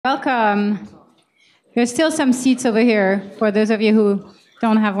Welcome. There's still some seats over here for those of you who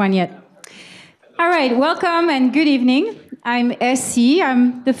don't have one yet. All right, welcome and good evening. I'm SC.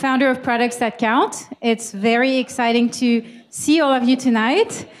 I'm the founder of Products That Count. It's very exciting to see all of you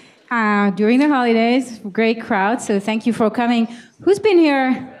tonight during the holidays. Great crowd, so thank you for coming. Who's been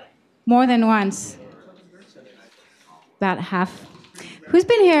here more than once? About half. Who's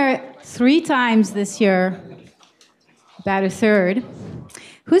been here 3 times this year? About a third.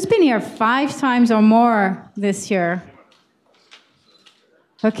 Who's been here 5 times or more this year?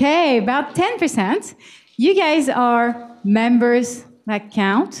 Okay, about 10%. You guys are members that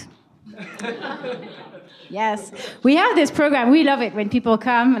count. Yes, we have this program. We love it when people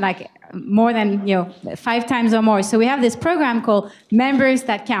come, like more than 5 times or more. So we have this program called Members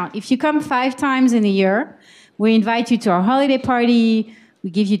That Count. If you come 5 times in a year, we invite you to our holiday party. We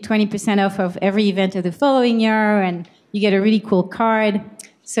give you 20% off of every event of the following year, and you get a really cool card.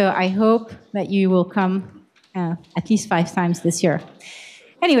 So I hope that you will come at least 5 times this year.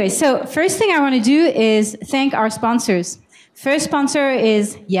 Anyway, so first thing I want to do is thank our sponsors. First sponsor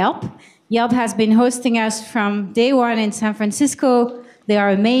is Yelp. Yelp has been hosting us from day one in San Francisco. They are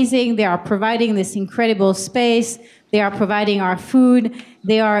amazing. They are providing this incredible space. They are providing our food.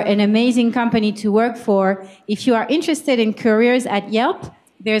 They are an amazing company to work for. If you are interested in careers at Yelp,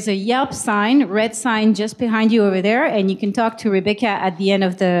 there's a Yelp sign, red sign, just behind you over there, and you can talk to Rebecca at the end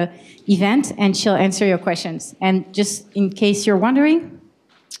of the event, and she'll answer your questions. And just in case you're wondering,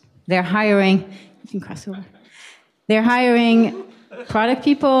 they're hiring, you can cross over. They're hiring product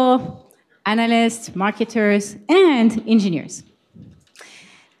people, analysts, marketers, and engineers.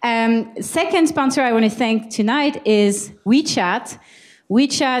 Second sponsor I want to thank tonight is WeChat.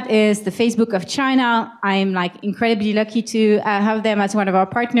 WeChat is the Facebook of China. I'm incredibly lucky to have them as one of our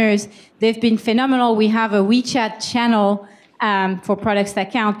partners. They've been phenomenal. We have a WeChat channel for Products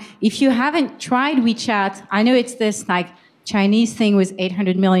That Count. If you haven't tried WeChat, I know it's this Chinese thing with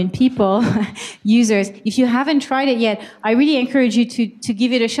 800 million people, users. If you haven't tried it yet, I really encourage you to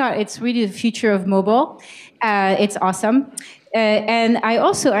give it a shot. It's really the future of mobile. It's awesome. And I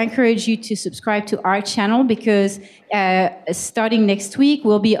also encourage you to subscribe to our channel because starting next week,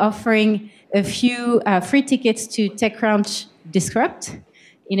 we'll be offering a few free tickets to TechCrunch Disrupt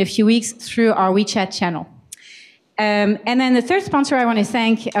in a few weeks through our WeChat channel. And then the third sponsor I want to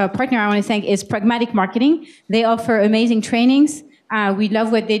thank, partner I want to thank, is Pragmatic Marketing. They offer amazing trainings. We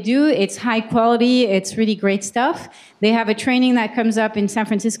love what they do. It's high quality. It's really great stuff. They have a training that comes up in San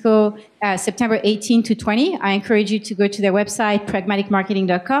Francisco September 18 to 20. I encourage you to go to their website,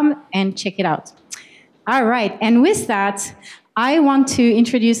 pragmaticmarketing.com, and check it out. All right. And with that, I want to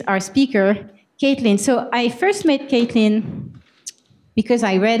introduce our speaker, Caitlin. So I first met Caitlin because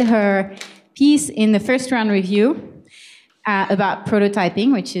I read her piece in the first round review about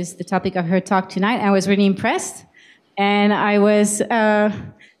prototyping, which is the topic of her talk tonight. I was really impressed. And I was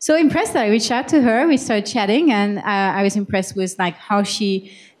so impressed that I reached out to her. We started chatting, and I was impressed with how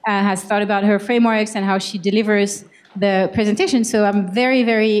she has thought about her frameworks and how she delivers the presentation. So I'm very,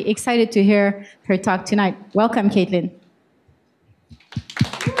 very excited to hear her talk tonight. Welcome, Caitlin.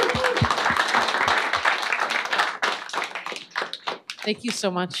 Thank you so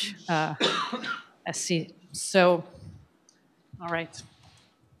much, SC. So, all right.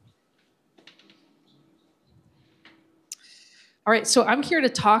 All right, so I'm here to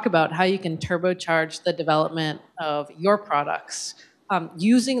talk about how you can turbocharge the development of your products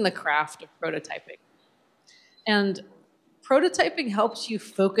using the craft of prototyping. And prototyping helps you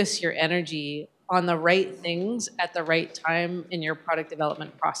focus your energy on the right things at the right time in your product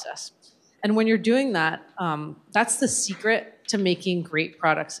development process. And when you're doing that, that's the secret to making great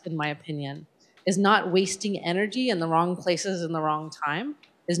products, in my opinion, is not wasting energy in the wrong places in the wrong time,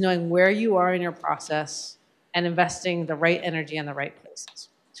 is knowing where you are in your process and investing the right energy in the right places.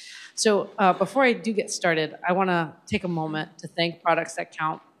 So before I do get started, I want to take a moment to thank Products That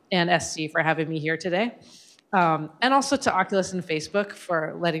Count and SC for having me here today, and also to Oculus and Facebook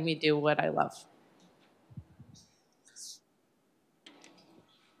for letting me do what I love.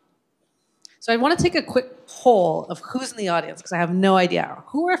 So I want to take a quick poll of who's in the audience, because I have no idea.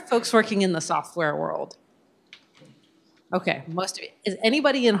 Who are folks working in the software world? Okay, most of you. Is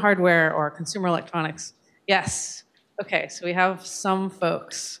anybody in hardware or consumer electronics? Yes. Okay, so we have some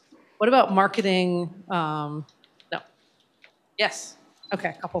folks. What about marketing? No. Yes. Okay,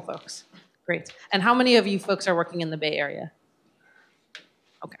 a couple folks. Great. And how many of you folks are working in the Bay Area?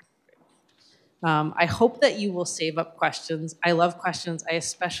 Okay. I hope that you will save up questions. I love questions. I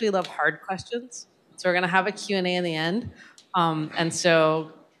especially love hard questions. So we're going to have a Q&A in the end. And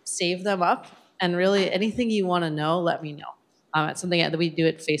so save them up. And really, anything you want to know, let me know. It's something that we do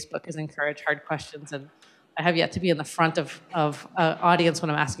at Facebook is encourage hard questions, and I have yet to be in the front of audience when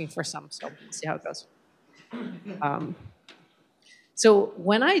I'm asking for some, so we'll see how it goes. So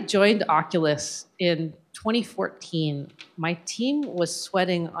when I joined Oculus in 2014, my team was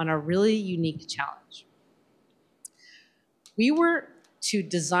sweating on a really unique challenge. We were to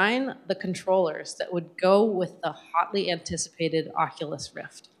design the controllers that would go with the hotly anticipated Oculus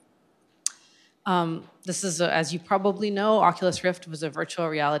Rift. This is, as you probably know, Oculus Rift was a virtual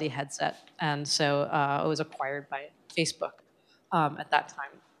reality headset, and so it was acquired by Facebook at that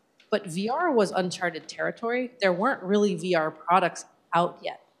time. But VR was uncharted territory. There weren't really VR products out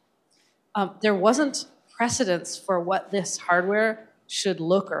yet. There wasn't precedence for what this hardware should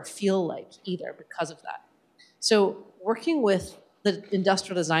look or feel like either because of that. So working with the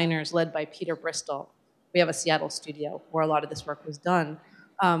industrial designers led by Peter Bristol, we have a Seattle studio where a lot of this work was done,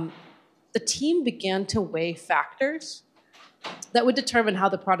 the team began to weigh factors that would determine how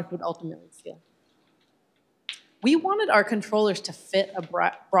the product would ultimately feel. We wanted our controllers to fit a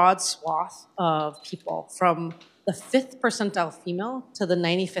broad swath of people, from the 5th percentile female to the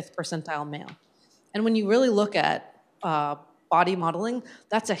 95th percentile male. And when you really look at body modeling,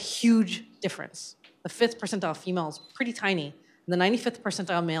 that's a huge difference. The 5th percentile female is pretty tiny, and the 95th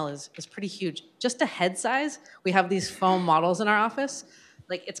percentile male is pretty huge. Just a head size, we have these foam models in our office.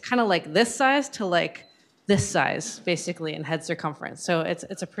 Like, it's kind of like this size to like this size, basically, in head circumference. So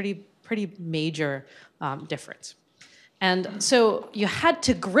it's a pretty major difference. And so you had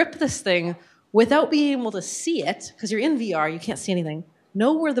to grip this thing without being able to see it, because you're in VR, you can't see anything,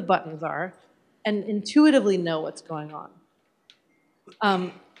 know where the buttons are, and intuitively know what's going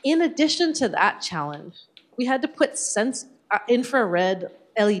on. In addition to that challenge, we had to put infrared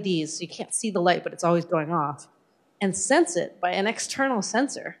LEDs, so you can't see the light, but it's always going off, and sense it by an external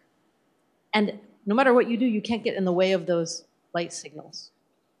sensor. And no matter what you do, you can't get in the way of those light signals.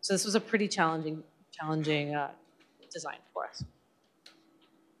 So this was a pretty challenging design for us.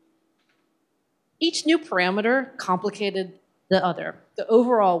 Each new parameter complicated the other. The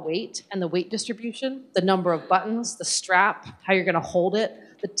overall weight and the weight distribution, the number of buttons, the strap, how you're going to hold it.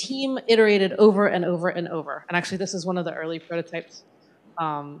 The team iterated over and over and over. And actually, this is one of the early prototypes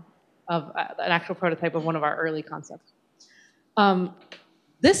of an actual prototype of one of our early concepts.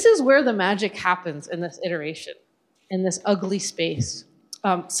 This is where the magic happens in this iteration, in this ugly space.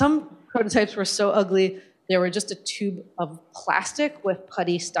 Some prototypes were so ugly, they were just a tube of plastic with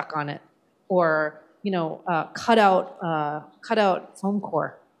putty stuck on it, or cut out foam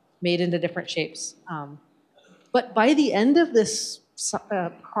core made into different shapes. But by the end of this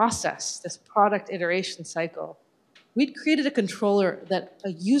process, this product iteration cycle, we'd created a controller that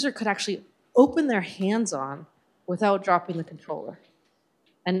a user could actually open their hands on without dropping the controller.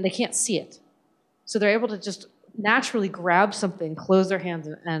 And they can't see it. So they're able to just naturally grab something, close their hands,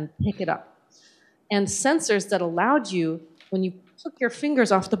 and pick it up. And sensors that allowed you, when you took your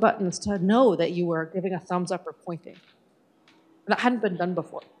fingers off the buttons, to know that you were giving a thumbs up or pointing. That hadn't been done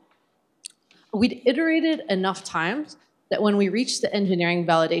before. We'd iterated enough times that when we reached the engineering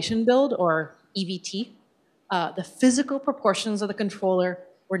validation build, or EVT, the physical proportions of the controller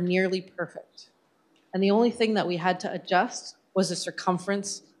were nearly perfect. And the only thing that we had to adjust was the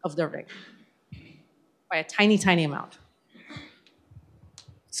circumference of the ring by a tiny, tiny amount.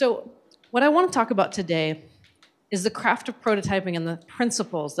 So what I want to talk about today is the craft of prototyping and the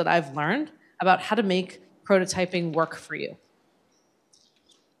principles that I've learned about how to make prototyping work for you.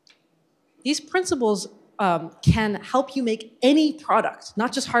 These principles can help you make any product,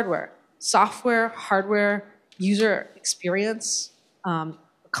 not just hardware, software, hardware, user experience, a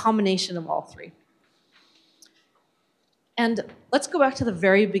combination of all three. And let's go back to the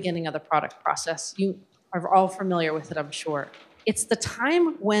very beginning of the product process. You are all familiar with it, I'm sure. It's the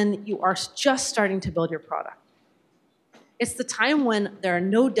time when you are just starting to build your product. It's the time when there are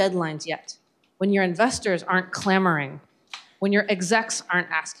no deadlines yet, when your investors aren't clamoring, when your execs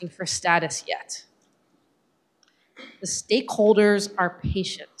aren't asking for status yet. The stakeholders are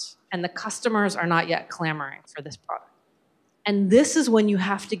patient, and the customers are not yet clamoring for this product. And this is when you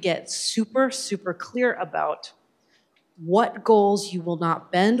have to get super, super clear about what goals you will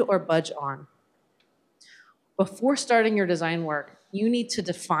not bend or budge on. Before starting your design work, you need to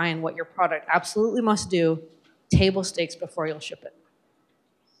define what your product absolutely must do, table stakes, before you'll ship it.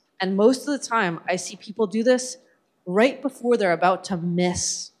 And most of the time, I see people do this right before they're about to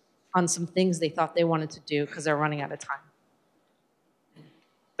miss on some things they thought they wanted to do because they're running out of time.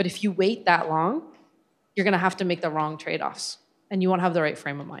 But if you wait that long, you're going to have to make the wrong trade-offs, and you won't have the right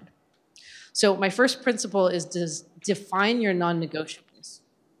frame of mind. So my first principle is to define your non-negotiables.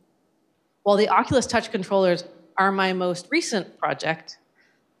 While the Oculus Touch controllers are my most recent project.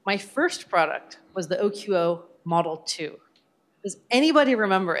 My first product was the OQO Model 2. Does anybody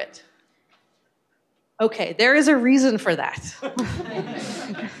remember it? Okay, there is a reason for that.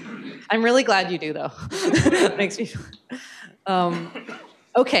 I'm really glad you do, though. Makes me feel...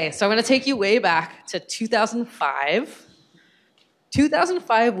 Okay, so I'm going to take you way back to 2005.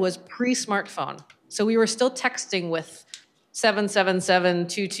 2005 was pre-smartphone, so we were still texting with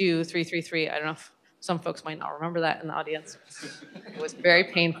 777-22333. I don't know if some folks might not remember that in the audience. It was very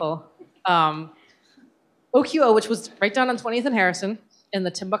painful. OQO, which was right down on 20th and Harrison in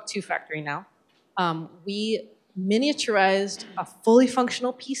the Timbuktu factory now, we miniaturized a fully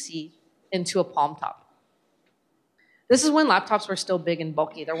functional PC into a palm top. This is when laptops were still big and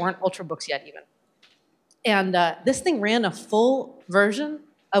bulky. There weren't Ultrabooks yet even. And this thing ran a full version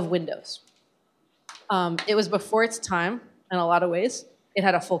of Windows. It was before its time in a lot of ways. It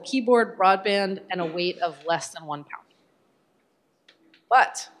had a full keyboard, broadband, and a weight of less than 1 pound.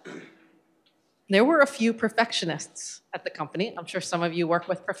 But there were a few perfectionists at the company. I'm sure some of you work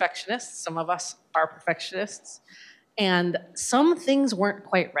with perfectionists. Some of us are perfectionists. And some things weren't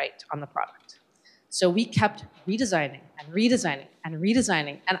quite right on the product. So we kept redesigning and redesigning and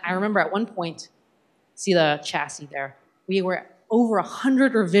redesigning. And I remember at one point, see the chassis there, we were over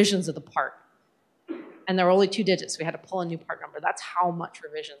 100 revisions of the part. And there were only 2 digits, so we had to pull a new part number. That's how much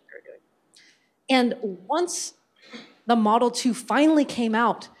revision we were doing. And once the Model 2 finally came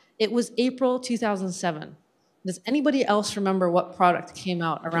out, it was April 2007. Does anybody else remember what product came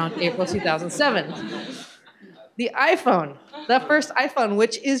out around April 2007? The iPhone, the first iPhone,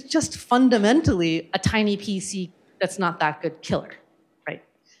 which is just fundamentally a tiny PC that's not that good killer, right?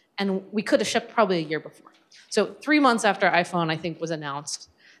 And we could have shipped probably a year before. So 3 months after iPhone, I think, was announced.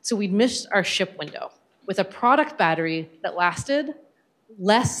 So we'd missed our ship window with a product battery that lasted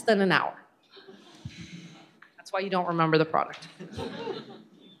less than an hour. That's why you don't remember the product.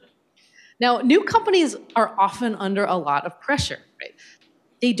 Now, new companies are often under a lot of pressure, right?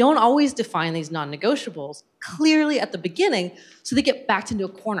 They don't always define these non-negotiables clearly at the beginning, so they get backed into a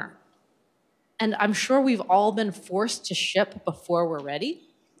corner. And I'm sure we've all been forced to ship before we're ready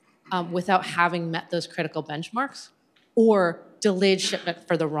without having met those critical benchmarks, or delayed shipment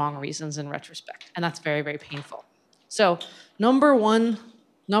for the wrong reasons in retrospect. And that's very, very painful. So number one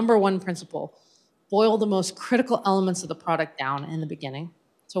principle, boil the most critical elements of the product down in the beginning.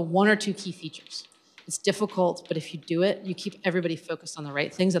 So 1 or 2 key features. It's difficult, but if you do it, you keep everybody focused on the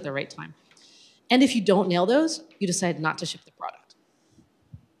right things at the right time. And if you don't nail those, you decide not to ship the product.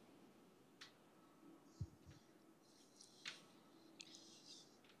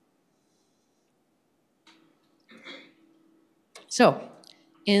 So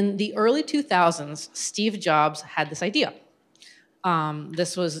in the early 2000s, Steve Jobs had this idea.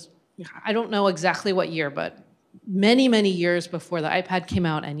 This was, I don't know exactly what year, but many, many years before the iPad came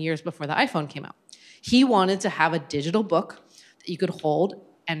out and years before the iPhone came out. He wanted to have a digital book that you could hold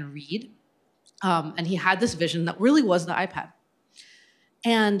and read. And he had this vision that really was the iPad.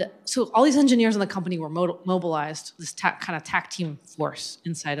 And so all these engineers in the company were mobilized, this kind of tag team force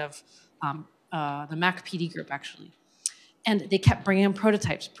inside of the Mac PD group, actually. And they kept bringing in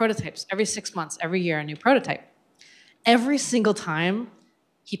prototypes, every 6 months, every year, a new prototype. Every single time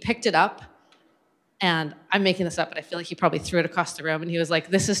he picked it up, and I'm making this up, but I feel like he probably threw it across the room, and he was like,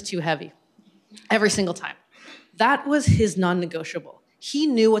 this is too heavy. Every single time. That was his non-negotiable. He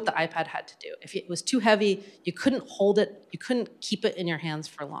knew what the iPad had to do. If it was too heavy, you couldn't hold it, you couldn't keep it in your hands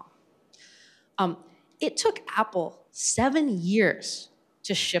for long. It took Apple 7 years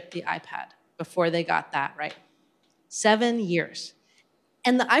to ship the iPad before they got that right. 7 years.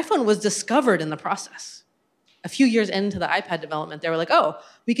 And the iPhone was discovered in the process. A few years into the iPad development, they were like, oh,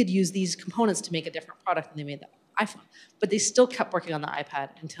 we could use these components to make a different product, and they made the iPhone. But they still kept working on the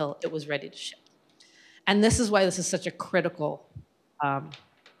iPad until it was ready to ship. And this is why this is such a critical one.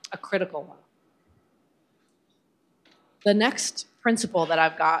 The next principle that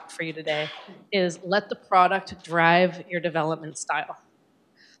I've got for you today is let the product drive your development style.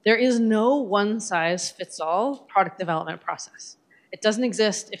 There is no one-size-fits-all product development process. It doesn't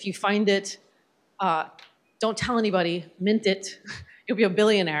exist. If you find it, don't tell anybody, mint it, you'll be a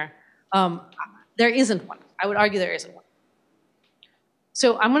billionaire. There isn't one. I would argue there isn't one.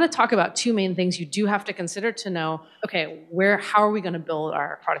 So I'm going to talk about 2 main things you do have to consider to know, okay, how are we going to build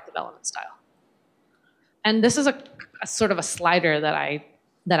our product development style? And this is a sort of a slider that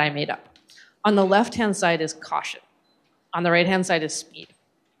I made up. On the left-hand side is caution. On the right-hand side is speed.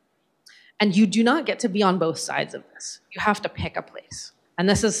 And you do not get to be on both sides of this. You have to pick a place. And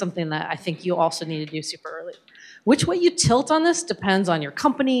this is something that I think you also need to do super early. Which way you tilt on this depends on your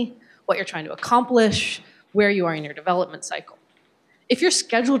company, what you're trying to accomplish, where you are in your development cycle. If you're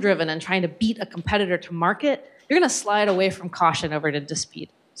schedule driven and trying to beat a competitor to market, you're going to slide away from caution over to speed.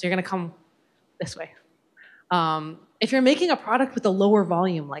 So you're going to come this way. If you're making a product with a lower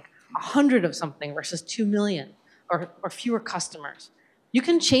volume, like 100 of something versus 2 million or fewer customers, you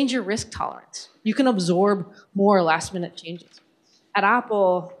can change your risk tolerance. You can absorb more last minute changes. At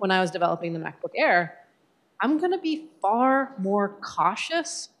Apple, when I was developing the MacBook Air, I'm going to be far more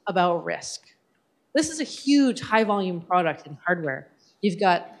cautious about risk. This is a huge high volume product in hardware. You've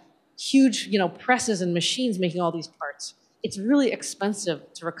got huge, presses and machines making all these parts. It's really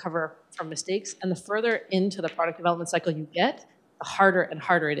expensive to recover from mistakes, and the further into the product development cycle you get, the harder and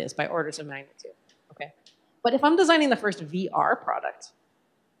harder it is by orders of magnitude. Okay? But if I'm designing the first VR product,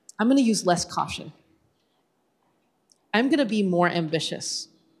 I'm going to use less caution. I'm going to be more ambitious.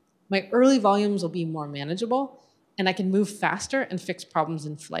 My early volumes will be more manageable, and I can move faster and fix problems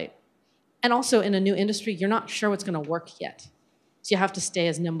in flight. And also, in a new industry, you're not sure what's going to work yet. So you have to stay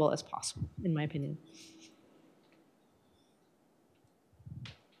as nimble as possible, in my opinion.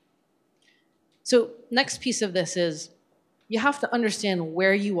 So next piece of this is you have to understand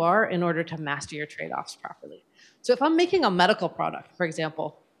where you are in order to master your trade-offs properly. So if I'm making a medical product, for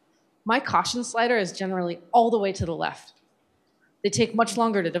example, my caution slider is generally all the way to the left. They take much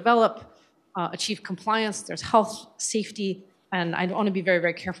longer to develop, achieve compliance, there's health, safety, and I want to be very,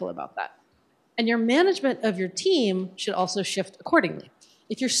 very careful about that. And your management of your team should also shift accordingly.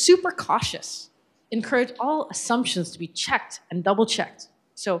 If you're super cautious, encourage all assumptions to be checked and double-checked.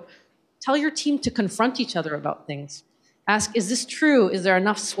 So tell your team to confront each other about things. Ask, is this true? Is there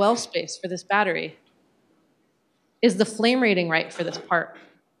enough swell space for this battery? Is the flame rating right for this part?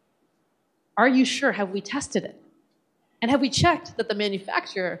 Are you sure? Have we tested it? And have we checked that the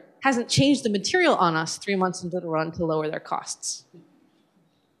manufacturer hasn't changed the material on us 3 months into the run to lower their costs?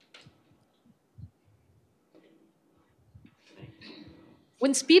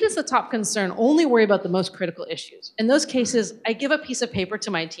 When speed is the top concern, only worry about the most critical issues. In those cases, I give a piece of paper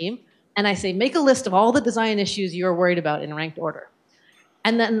to my team, and I say, make a list of all the design issues you are worried about in ranked order.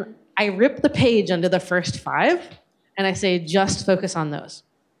 And then I rip the page under the first 5, and I say, just focus on those.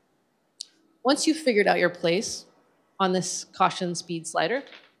 Once you've figured out your place on this caution speed slider,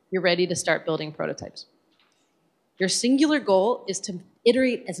 you're ready to start building prototypes. Your singular goal is to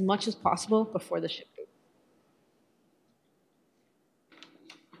iterate as much as possible before the ship date.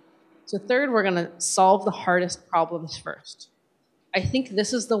 So third, we're going to solve the hardest problems first. I think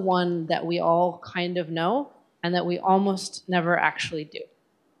this is the one that we all kind of know and that we almost never actually do.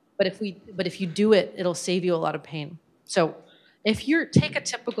 But if you do it, it'll save you a lot of pain. So if you take a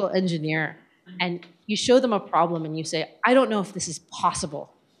typical engineer and you show them a problem and you say, I don't know if this is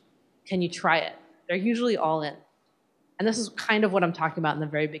possible. Can you try it? They're usually all in. And this is kind of what I'm talking about in the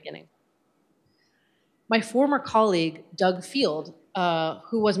very beginning. My former colleague, Doug Field,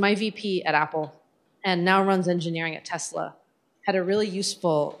 who was my VP at Apple and now runs engineering at Tesla, had a really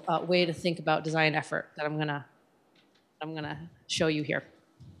useful way to think about design effort that I'm gonna show you here.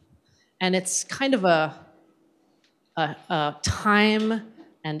 And it's kind of a time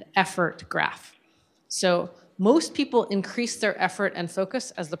and effort graph. So most people increase their effort and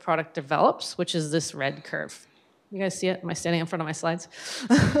focus as the product develops, which is this red curve. You guys see it? Am I standing in front of my slides?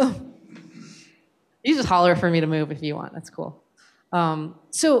 You just holler for me to move if you want. That's cool.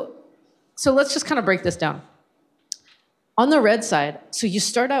 So let's just kind of break this down. On the red side, so you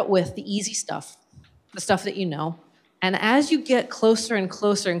start out with the easy stuff, the stuff that you know, and as you get closer and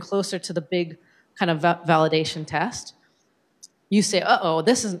closer and closer to the big kind of validation test, you say, uh-oh,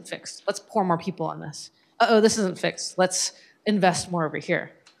 this isn't fixed. Let's pour more people on this. Uh-oh, this isn't fixed. Let's invest more over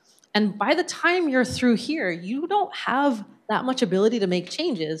here. And by the time you're through here, you don't have that much ability to make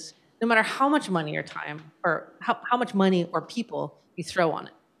changes, no matter how much money or time, or how much money or people you throw on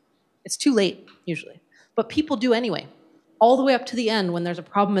it. It's too late, usually. But people do anyway. All the way up to the end, when there's a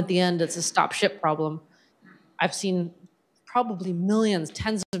problem at the end, it's a stop-ship problem. I've seen probably millions,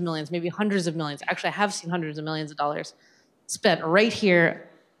 tens of millions, maybe hundreds of millions. Actually, I have seen hundreds of millions of dollars spent right here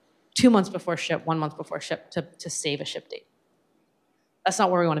 2 months before ship, 1 month before ship to save a ship date. That's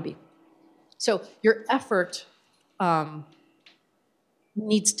not where we want to be. So your effort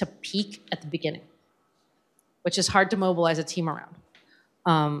needs to peak at the beginning, which is hard to mobilize a team around.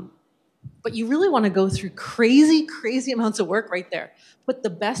 But you really want to go through crazy, crazy amounts of work right there. Put the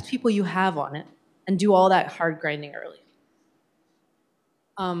best people you have on it and do all that hard grinding early.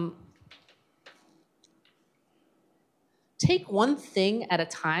 Take one thing at a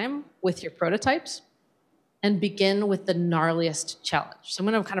time with your prototypes and begin with the gnarliest challenge. So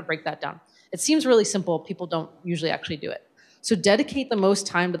I'm going to kind of break that down. It seems really simple. People don't usually actually do it. So dedicate the most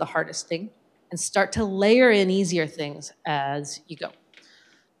time to the hardest thing. and start to layer in easier things as you go.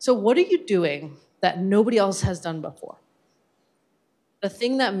 So what are you doing that nobody else has done before? The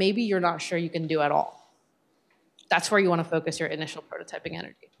thing that maybe you're not sure you can do at all. That's where you want to focus your initial prototyping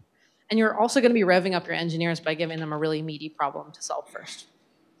energy. And you're also going to be revving up your engineers by giving them a really meaty problem to solve first.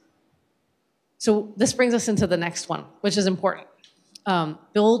 So this brings us into the next one, which is important.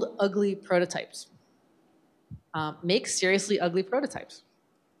 Build ugly prototypes. Make seriously ugly prototypes.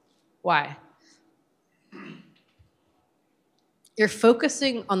 Why? You're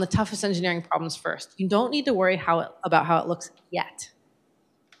focusing on the toughest engineering problems first. You don't need to worry about how it looks yet.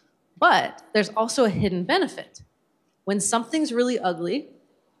 But there's also a hidden benefit. When something's really ugly,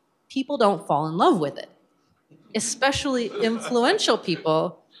 people don't fall in love with it, especially influential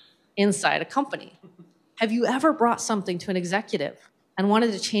people inside a company. Have you ever brought something to an executive and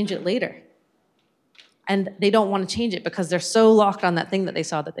wanted to change it later? And they don't want to change it because they're so locked on that thing that they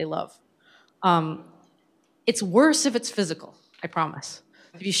saw that they love. It's worse if it's physical, I promise.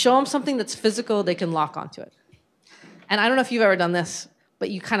 If you show them something that's physical, they can lock onto it. And I don't know if you've ever done this, but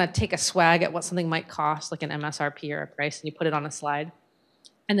you kind of take a swag at what something might cost, like an MSRP or a price, and you put it on a slide.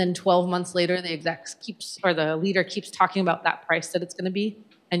 And then 12 months later, the leader keeps talking about that price that it's going to be,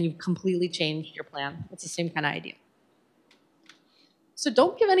 and you've completely changed your plan. It's the same kind of idea. So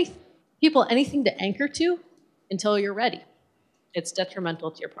don't give people anything to anchor to until you're ready. It's detrimental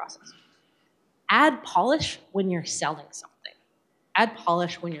to your process. Add polish when you're selling something. Add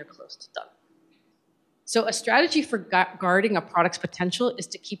polish when you're close to done. So a strategy for guarding a product's potential is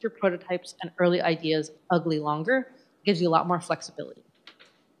to keep your prototypes and early ideas ugly longer. It gives you a lot more flexibility.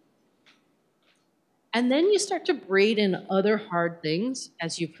 And then you start to braid in other hard things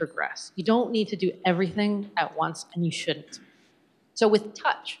as you progress. You don't need to do everything at once, and you shouldn't. So with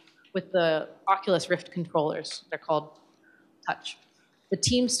touch, with the Oculus Rift controllers, they're called touch. The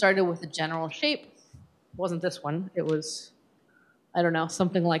team started with a general shape. It wasn't this one. It was, I don't know,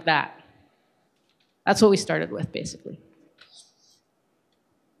 something like that. That's what we started with, basically.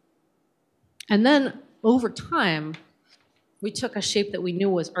 And then, over time, we took a shape that we knew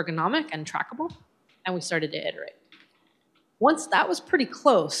was ergonomic and trackable, and we started to iterate. Once that was pretty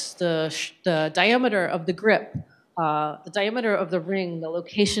close, the diameter of the grip, the diameter of the ring, the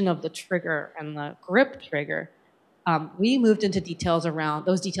location of the trigger, and the grip trigger, we moved into details around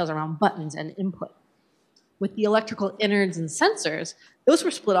buttons and input. With the electrical innards and sensors, those were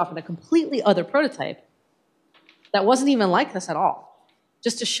split off in a completely other prototype that wasn't even like this at all,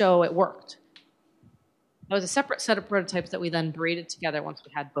 just to show it worked. That was a separate set of prototypes that we then braided together once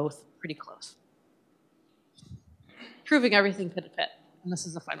we had both pretty close. Proving everything could fit, and this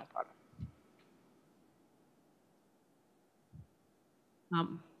is the final product.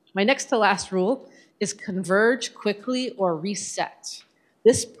 My next to last rule is converge quickly or reset.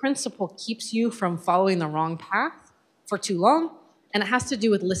 This principle keeps you from following the wrong path for too long, and it has to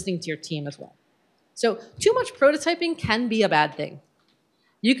do with listening to your team as well. So too much prototyping can be a bad thing.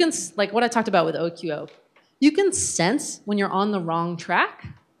 You can, like what I talked about with OQO, you can sense when you're on the wrong track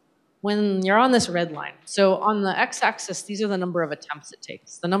when you're on this red line. So on the x-axis, these are the number of attempts it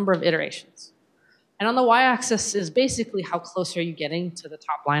takes, the number of iterations. And on the y-axis is basically how close are you getting to the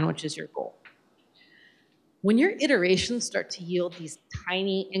top line, which is your goal. When your iterations start to yield these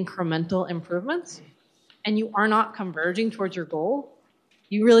tiny incremental improvements and you are not converging towards your goal,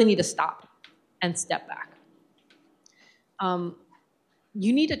 you really need to stop and step back.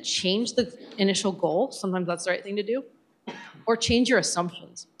 You need to change the initial goal. Sometimes that's the right thing to do. Or change your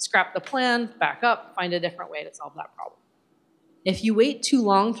assumptions. Scrap the plan, back up, find a different way to solve that problem. If you wait too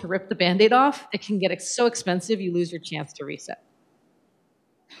long to rip the Band-Aid off, it can get so expensive you lose your chance to reset.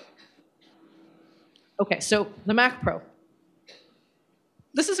 Okay, so the Mac Pro.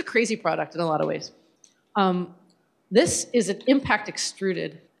 This is a crazy product in a lot of ways. This is an impact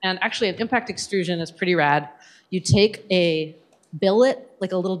extruded, and actually an impact extrusion is pretty rad. You take a billet,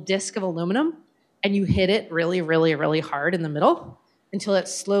 like a little disc of aluminum, and you hit it really, really, really hard in the middle until it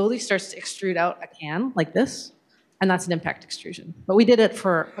slowly starts to extrude out a can like this, and that's an impact extrusion. But we did it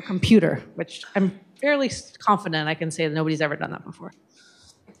for a computer, which I'm fairly confident I can say that nobody's ever done that before.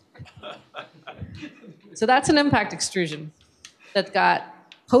 So that's an impact extrusion that's got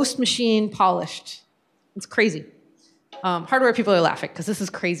post-machine polished. It's crazy. Hardware people are laughing because this is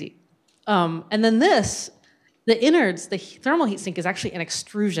crazy. And then this, the innards, the thermal heat sink is actually an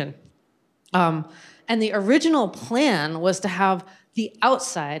extrusion. And the original plan was to have the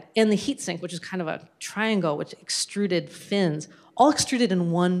outside and the heat sink, which is kind of a triangle, which extruded fins, all extruded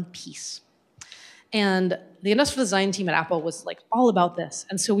in one piece. And the industrial design team at Apple was like all about this.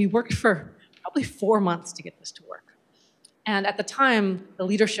 And so we worked for probably 4 months to get this to work. And at the time, the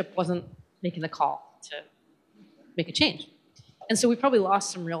leadership wasn't making the call to make a change. And so we probably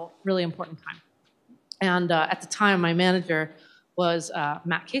lost some really important time. And at the time, my manager was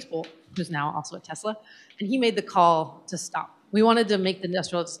Matt Casebolt, who's now also at Tesla, and he made the call to stop. We wanted to make the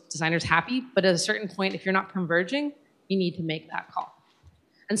industrial designers happy, but at a certain point, if you're not converging, you need to make that call.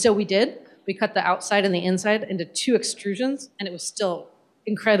 And so we did. We cut the outside and the inside into 2 extrusions, and it was still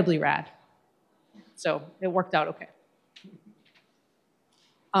incredibly rad. So it worked out okay.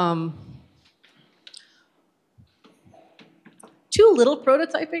 Too little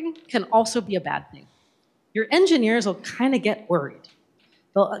prototyping can also be a bad thing. Your engineers will kind of get worried.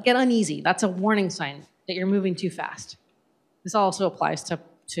 They'll get uneasy. That's a warning sign that you're moving too fast. This also applies to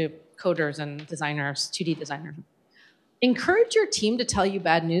coders and designers, 2D designers. Encourage your team to tell you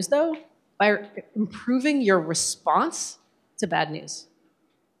bad news, though, by improving your response to bad news.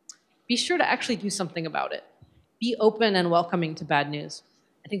 Be sure to actually do something about it. Be open and welcoming to bad news.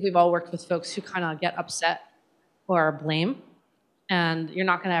 I think we've all worked with folks who kind of get upset or blame, and you're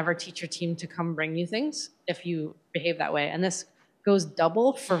not going to ever teach your team to come bring you things if you behave that way. And this goes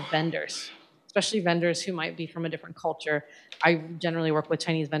double for vendors, especially vendors who might be from a different culture. I generally work with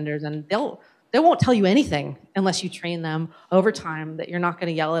Chinese vendors, and they won't tell you anything unless you train them over time that you're not going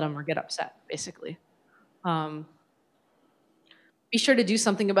to yell at them or get upset, basically. Be sure to do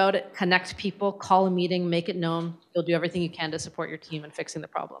something about it, connect people, call a meeting, make it known. You'll do everything you can to support your team in fixing the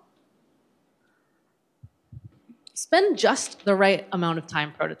problem. Spend just the right amount of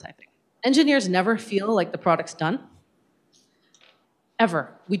time prototyping. Engineers never feel like the product's done. Ever.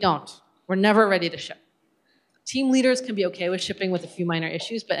 We don't. We're never ready to ship. Team leaders can be okay with shipping with a few minor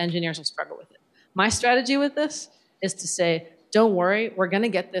issues, but engineers will struggle with it. My strategy with this is to say, don't worry, we're going to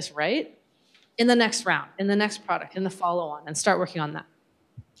get this right in the next round, in the next product, in the follow-on, and start working on that.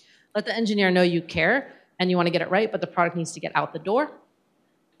 Let the engineer know you care and you want to get it right, but the product needs to get out the door.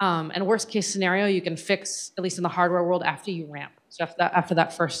 And worst case scenario, you can fix, at least in the hardware world, after you ramp. So after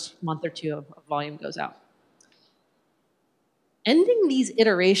that first month or 2 of volume goes out. Ending these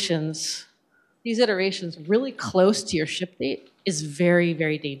iterations really close to your ship date is very,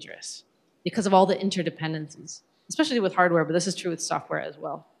 very dangerous because of all the interdependencies, especially with hardware, but this is true with software as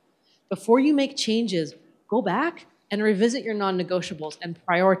well. Before you make changes, go back and revisit your non-negotiables and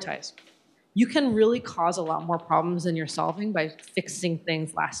prioritize. You can really cause a lot more problems than you're solving by fixing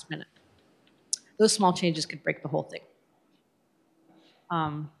things last minute. Those small changes could break the whole thing.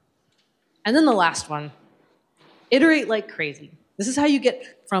 And then the last one, iterate like crazy. This is how you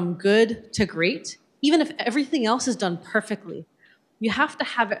get from good to great, even if everything else is done perfectly. You have to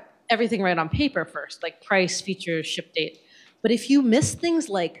have everything right on paper first, like price, features, ship date. But if you miss things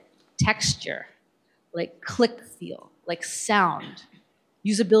like texture, like click feel, like sound,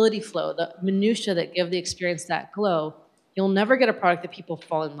 usability flow, the minutia that give the experience that glow, you'll never get a product that people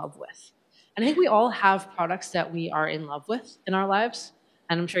fall in love with. And I think we all have products that we are in love with in our lives,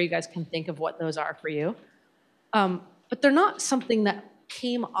 and I'm sure you guys can think of what those are for you. But they're not something that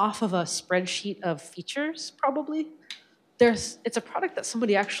came off of a spreadsheet of features, probably. It's a product that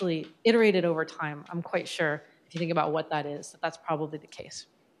somebody actually iterated over time, I'm quite sure, if you think about what that is, that's probably the case.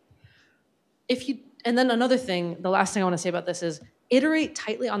 And then another thing, the last thing I want to say about this is iterate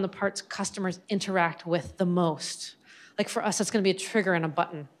tightly on the parts customers interact with the most. Like for us, that's going to be a trigger and a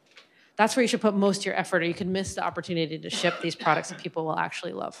button. That's where you should put most of your effort, or you could miss the opportunity to ship these products that people will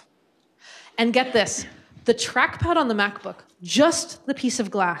actually love. And get this, the trackpad on the MacBook, just the piece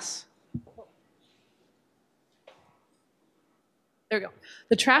of glass. There we go.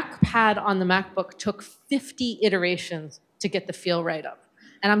 The trackpad on the MacBook took 50 iterations to get the feel right up.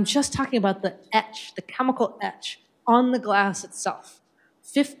 And I'm just talking about the etch, the chemical etch on the glass itself.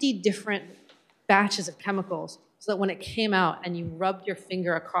 50 different batches of chemicals so that when it came out and you rubbed your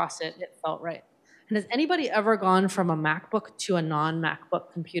finger across it, it felt right. And has anybody ever gone from a MacBook to a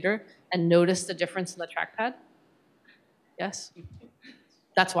non-MacBook computer and noticed the difference in the trackpad? Yes?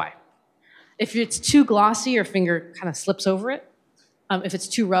 That's why. If it's too glossy, your finger kind of slips over it. If it's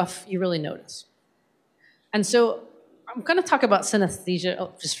too rough, you really notice. And so I'm going to talk about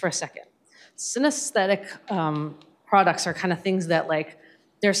synesthesia just for a second. Synesthetic products are kind of things that, like,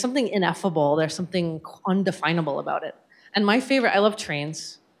 there's something ineffable, there's something undefinable about it. And my favorite, I love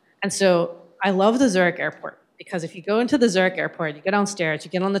trains. And so I love the Zurich airport, because if you go into the Zurich airport, you go downstairs,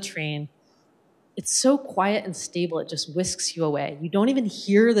 you get on the train, it's so quiet and stable, it just whisks you away. You don't even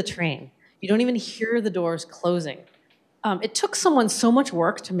hear the train. You don't even hear the doors closing. It took someone so much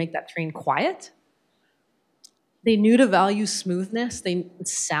work to make that train quiet. They knew to value smoothness,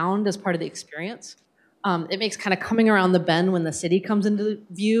 sound as part of the experience. It makes kind of coming around the bend when the city comes into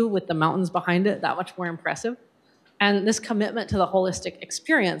view with the mountains behind it that much more impressive. And this commitment to the holistic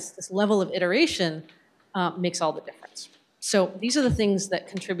experience, this level of iteration, makes all the difference. So these are the things that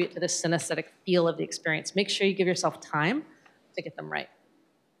contribute to this synesthetic feel of the experience. Make sure you give yourself time to get them right.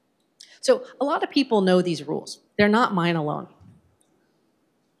 So a lot of people know these rules. They're not mine alone.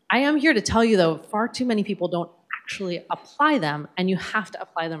 I am here to tell you, though, far too many people don't actually apply them, and you have to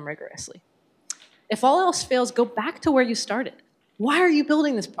apply them rigorously. If all else fails, go back to where you started. Why are you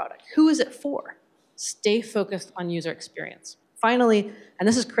building this product? Who is it for? Stay focused on user experience. Finally, and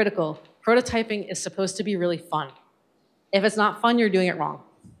this is critical, prototyping is supposed to be really fun. If it's not fun, you're doing it wrong.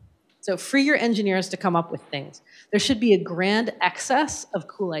 So free your engineers to come up with things. There should be a grand excess of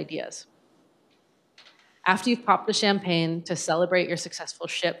cool ideas. After you've popped the champagne to celebrate your successful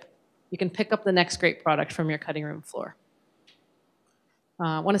ship, you can pick up the next great product from your cutting room floor.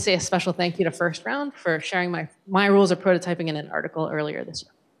 I want to say a special thank you to First Round for sharing my rules of prototyping in an article earlier this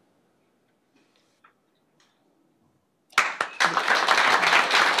year.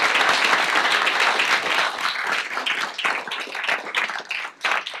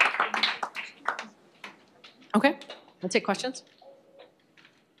 Okay, we'll take questions.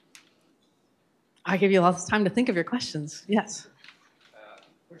 I'll give you lots of time to think of your questions. Yes?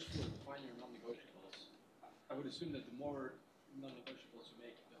 First of all, define your non-negotiables. I would assume that the more non-negotiables you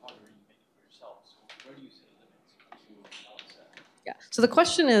make, the harder you make it for yourself. So where do you set the limits to balance that? Yeah, so the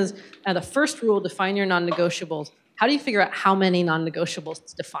question is, the first rule, define your non-negotiables. How do you figure out how many non-negotiables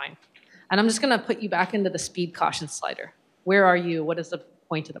to define? And I'm just going to put you back into the speed caution slider. Where are you? What is the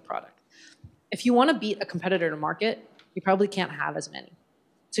point of the product? If you want to beat a competitor to market, you probably can't have as many.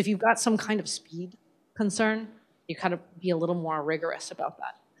 So if you've got some kind of speed concern, you kind of be a little more rigorous about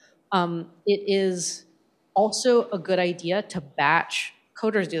that. It is also a good idea to batch,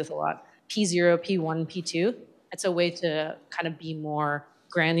 coders do this a lot, P0, P1, P2. It's a way to kind of be more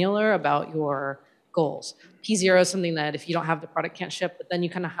granular about your goals. P0 is something that if you don't have the product, can't ship, but then you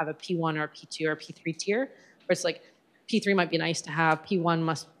kind of have a P1 or a P2 or a P3 tier, where it's like, P3 might be nice to have,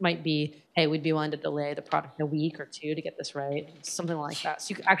 P1 might be, hey, we'd be willing to delay the product a week or two to get this right, something like that.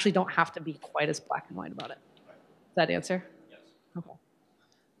 So you actually don't have to be quite as black and white about it. Does that answer? Yes. Okay.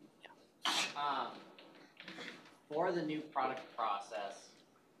 For the new product process,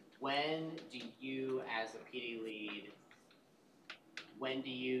 when do you, as a PD lead, when do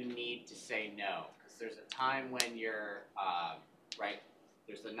you need to say no? Because there's a time when you're, right,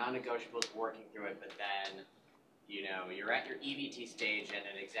 there's the non-negotiables working through it, but then you know, you're at your EVT stage and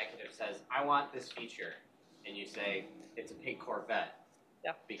an executive says, I want this feature. And you say, it's a pink Corvette.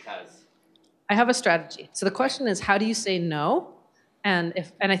 Yeah. Because I have a strategy. So the question is, how do you say no? And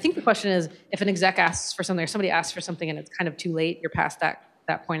I think the question is, if an exec asks for something or somebody asks for something and it's kind of too late, you're past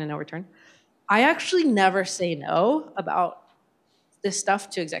that point of no return. I actually never say no about this stuff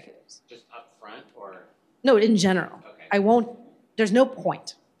to executives. just up front or? No, in general. Okay. I won't, there's no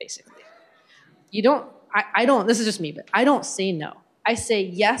point, basically. You don't, I don't, this is just me, but I don't say no. I say,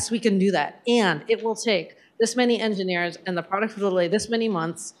 yes, we can do that. And it will take this many engineers and the product will delay this many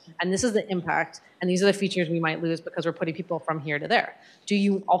months. And this is the impact. And these are the features we might lose because we're putting people from here to there. Do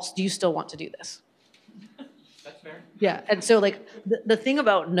you still want to do this? That's fair. Yeah. And so like the thing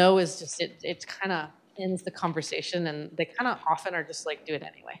about no is just, it kind of ends the conversation and they kind of often are just like, do it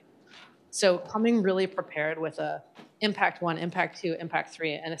anyway. So coming really prepared with a impact 1, impact 2, impact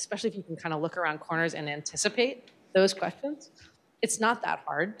 3, and especially if you can kind of look around corners and anticipate those questions, it's not that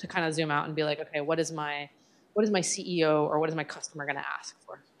hard to kind of zoom out and be like, okay, what is my CEO or what is my customer going to ask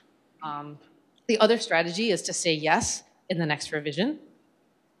for? The other strategy is to say yes in the next revision,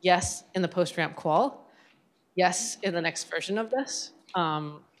 yes in the post-ramp qual, yes in the next version of this,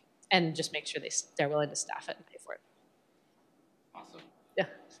 and just make sure they're willing to staff it and pay for it. Awesome. Yeah,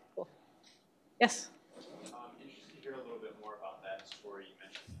 cool. Yes? Interested to hear a little bit more about that story you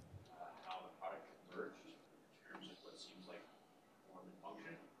mentioned, how the product converged in terms of what seems like form and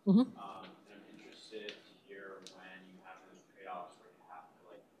function. Mm-hmm. And I'm interested to hear when you have those trade-offs where you have to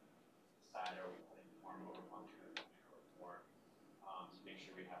like decide, are we putting form over function or function over form, to make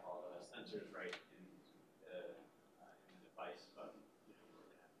sure we have all the sensors right in the device, but you know, we're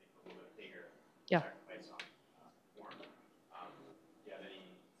going to make it a little bit bigger sacrifice on form. Do you have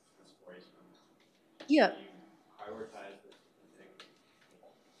any stories from Yeah. you prioritize this thing?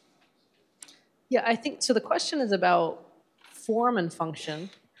 Yeah, I think, so the question is about form and function.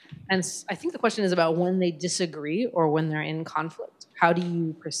 And I think the question is about when they disagree or when they're in conflict. How do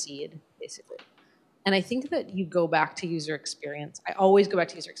you proceed, basically? And I think that you go back to user experience. I always go back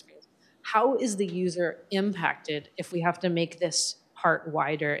to user experience. How is the user impacted if we have to make this part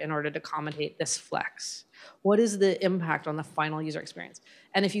wider in order to accommodate this flex? What is the impact on the final user experience?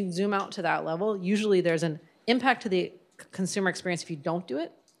 And if you zoom out to that level, usually there's an impact to the consumer experience if you don't do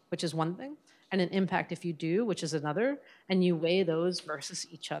it, which is one thing, and an impact if you do, which is another, and you weigh those versus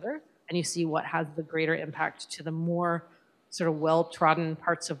each other, and you see what has the greater impact to the more sort of well-trodden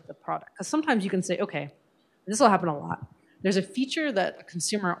parts of the product. Because sometimes you can say, okay, this will happen a lot. There's a feature that a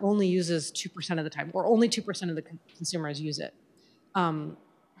consumer only uses 2% of the time, or only 2% of the consumers use it. And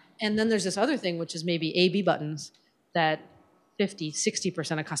then there's this other thing, which is maybe A/B buttons that 50,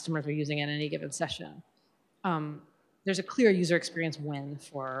 60% of customers are using at any given session. There's a clear user experience win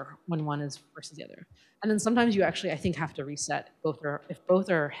for when one is versus the other. And then sometimes you actually, I think, have to reset if both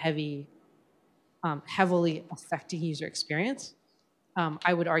are heavily affecting user experience.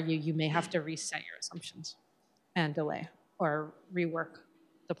 I would argue you may have to reset your assumptions and delay or rework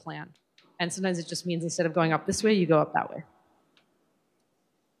the plan. And sometimes it just means instead of going up this way, you go up that way.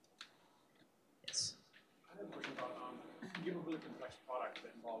 Yes. I have a question about, you have a really complex product that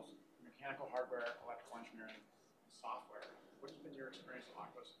involves mechanical hardware, electrical engineering, software. What has been your experience with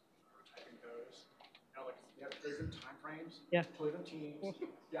Oculus prototyping those? You know, like, you have clear time frames, yeah. clear teams.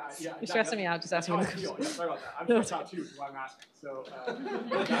 Yeah, yeah. You're stressing me out, just asking me the question. Yeah, sorry about that. I'm stressed out too, is why I'm asking. So,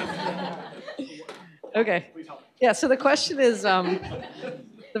 okay. Please help me. Yeah, so the question is,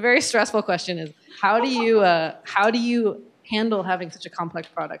 the very stressful question is, how do you handle having such a complex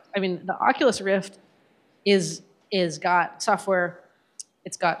product? I mean, the Oculus Rift is got software,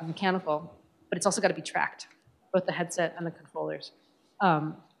 it's got mechanical, but it's also got to be tracked, both the headset and the controllers.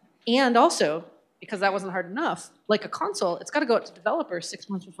 And also, because that wasn't hard enough, like a console, it's got to go out to developers 6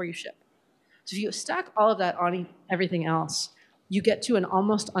 months before you ship. So if you stack all of that on everything else, you get to an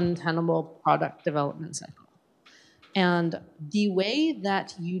almost untenable product development cycle. And the way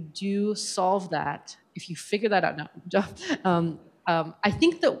that you do solve that, if you figure that out now, I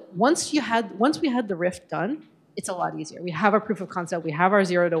think that once we had the Rift done, it's a lot easier. We have our proof of concept, we have our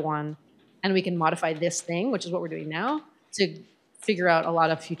 0 to 1, and we can modify this thing, which is what we're doing now, to figure out a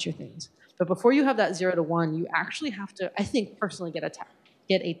lot of future things. But before you have that 0 to 1, you actually have to, I think personally, get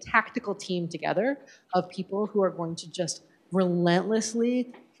a tactical team together of people who are going to just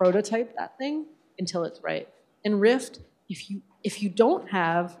relentlessly prototype that thing until it's right. In Rift, if you don't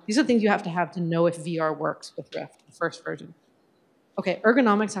have, these are things you have to know if VR works with Rift, the first version. Okay,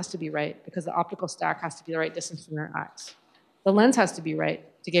 ergonomics has to be right because the optical stack has to be the right distance from your eyes. The lens has to be right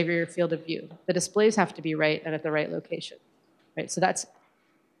to give you your field of view. The displays have to be right and at the right location, right? So that's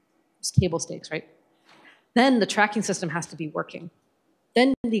table stakes, right? Then the tracking system has to be working.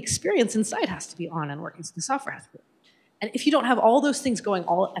 Then the experience inside has to be on and working, so the software has to be. And if you don't have all those things going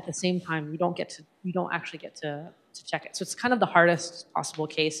all at the same time, you don't actually get to check it. So it's kind of the hardest possible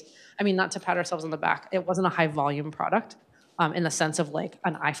case. I mean, not to pat ourselves on the back, it wasn't a high volume product in the sense of like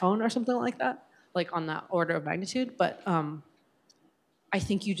an iPhone or something like that, like on that order of magnitude. But I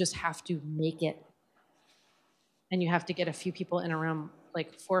think you just have to make it, and you have to get a few people in a room,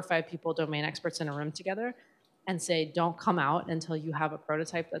 like 4 or 5 people, domain experts in a room together, and say, don't come out until you have a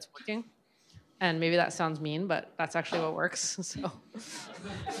prototype that's working. And maybe that sounds mean, but that's actually what works. So,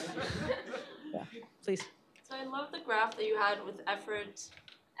 yeah, please. So I love the graph that you had with effort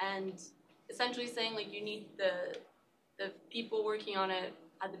and essentially saying like you need the people working on it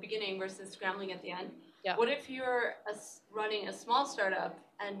at the beginning versus scrambling at the end. Yeah. What if you're running a small startup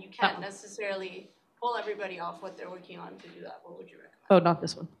and you can't necessarily pull everybody off what they're working on to do that? What would you recommend? Oh, not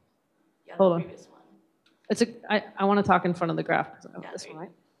this one. Yeah, Hold the on. previous one. I want to talk in front of the graph. This one,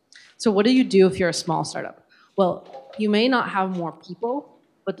 right? So what do you do if you're a small startup? Well, you may not have more people,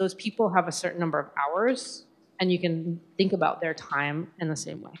 but those people have a certain number of hours, and you can think about their time in the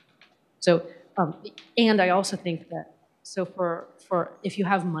same way. So, and I also think that, so for if you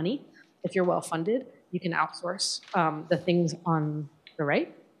have money, if you're well-funded, you can outsource the things on the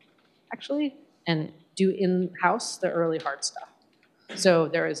right, actually, and do in-house the early hard stuff. So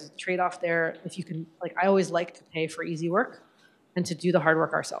there is a trade-off there. If you can, like, I always like to pay for easy work and to do the hard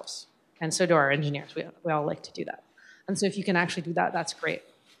work ourselves. And so do our engineers. We all like to do that. And so if you can actually do that, that's great.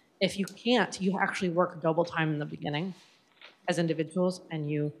 If you can't, you actually work double time in the beginning as individuals, and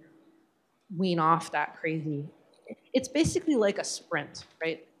you wean off that crazy. It's basically like a sprint,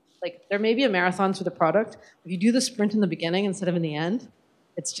 right? Like there may be a marathon to the product. If you do the sprint in the beginning instead of in the end,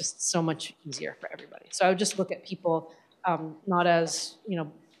 it's just so much easier for everybody. So I would just look at people not as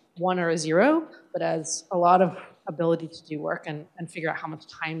 1 or a 0, but as a lot of ability to do work and figure out how much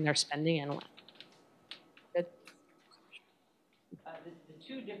time they're spending and when. Good. The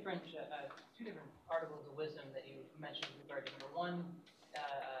two different articles of wisdom that you mentioned regarding number one,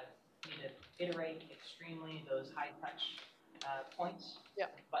 you need to iterate extremely those high touch points,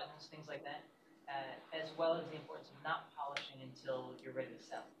 buttons, things like that, as well as the importance of not polishing until you're ready to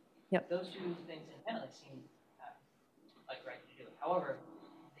sell. Yep. Those two things independently seem like right to do. However,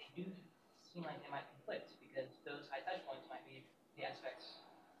 they do seem like they might conflict because those high touch points might be the aspects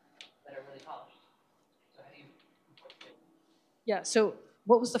that are really polished. So how do you conflict it? Yeah, so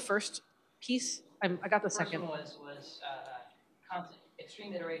what was the first piece? I got the second. The first one was constant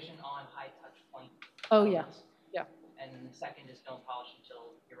extreme iteration on high touch point. Oh, yeah. Yeah. And then the second is don't polish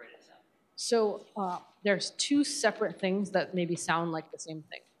until you're ready to sell. So there's two separate things that maybe sound like the same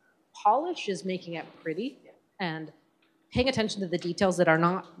thing. Polish is making it pretty and paying attention to the details that are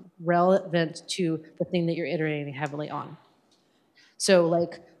not relevant to the thing that you're iterating heavily on. So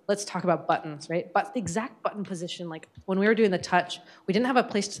like, let's talk about buttons, right? But the exact button position, like when we were doing the touch, we didn't have a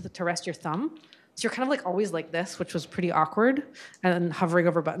place to rest your thumb. So you're kind of like always like this, which was pretty awkward, and hovering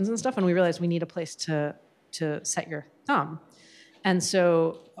over buttons and stuff. And we realized we need a place to set your thumb. And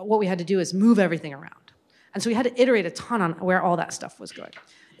so what we had to do is move everything around. And so we had to iterate a ton on where all that stuff was going.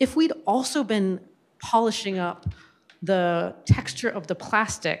 If we'd also been polishing up the texture of the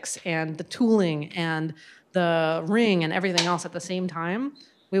plastics and the tooling and the ring and everything else at the same time,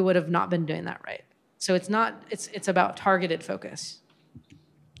 we would have not been doing that right. So it's about targeted focus.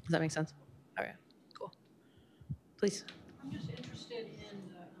 Does that make sense? All right, cool. Please. I'm just interested in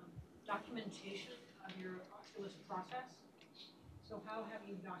the documentation of your Oculus process. So how have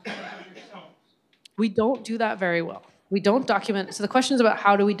you documented yourselves? We don't do that very well. We don't document. So the question is about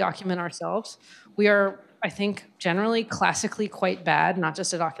how do we document ourselves? We are, I think, generally classically quite bad, not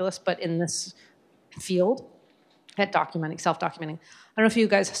just at Oculus, but in this field at documenting, self-documenting. I don't know if you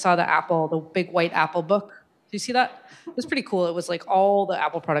guys saw the big white Apple book. Do you see that? It was pretty cool. It was like all the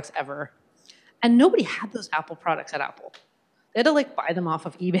Apple products ever. And nobody had those Apple products at Apple. They had to like buy them off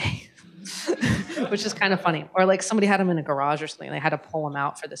of eBay, which is kind of funny. Or like somebody had them in a garage or something. And they had to pull them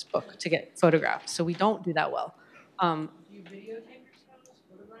out for this book to get photographed. So we don't do that well. Do you videotape yourselves,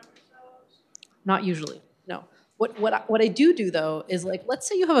 photograph yourselves? Not usually, no. What I do though is like, let's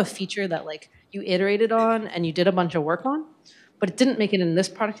say you have a feature that like you iterated on and you did a bunch of work on, but it didn't make it in this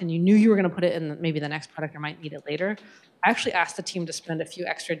product and you knew you were going to put it in maybe the next product or might need it later. I actually asked the team to spend a few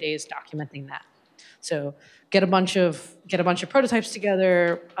extra days documenting that. So get a bunch of prototypes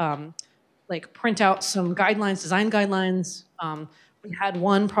together, like print out some guidelines, design guidelines. We had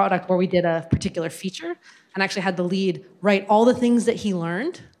one product where we did a particular feature and actually had the lead write all the things that he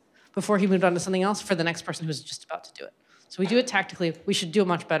learned before he moved on to something else for the next person who's just about to do it. So we do it tactically. We should do a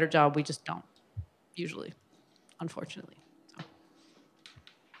much better job. We just don't, usually, unfortunately. So.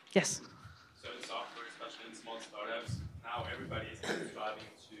 Yes? So in software, especially in small startups, now everybody is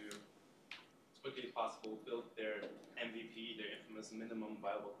striving to, as quickly as possible, build their MVP, their infamous minimum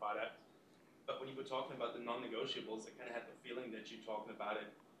viable product. But when you were talking about the non-negotiables, I kind of had the feeling that you're talking about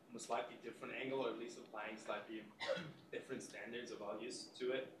it from a slightly different angle, or at least applying slightly different standards or values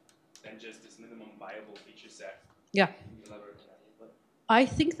to it than just this minimum viable feature set. Yeah. Can you elaborate on that a little bit? I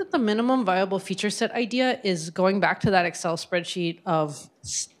think that the minimum viable feature set idea is going back to that Excel spreadsheet of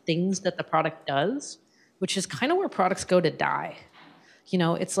things that the product does, which is kind of where products go to die. You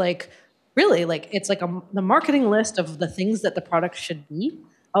know, it's like, really, like it's like the marketing list of the things that the product should be.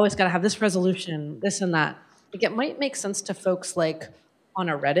 Oh, it's got to have this resolution, this and that. Like it might make sense to folks like on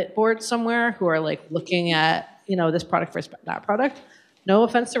a Reddit board somewhere who are like looking at, you know, this product versus that product. No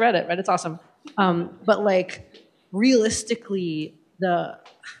offense to Reddit. Reddit's awesome. But like realistically,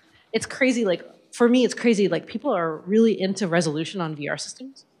 it's crazy. Like for me, it's crazy. Like people are really into resolution on VR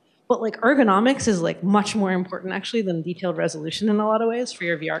systems, but like ergonomics is like much more important actually than detailed resolution in a lot of ways for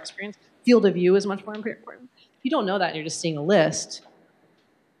your VR experience. Field of view is much more important. If you don't know that and you're just seeing a list,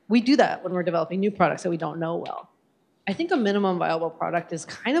 we do that when we're developing new products that we don't know well. I think a minimum viable product is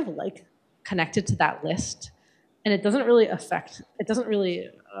kind of like connected to that list, and it doesn't really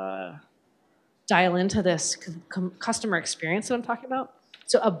dial into this customer experience that I'm talking about.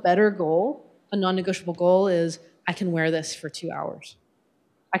 So a better goal, a non-negotiable goal is I can wear this for 2 hours.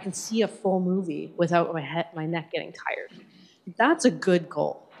 I can see a full movie without my neck getting tired. That's a good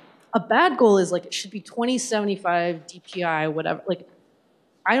goal. A bad goal is like it should be 2075 DPI, whatever. Like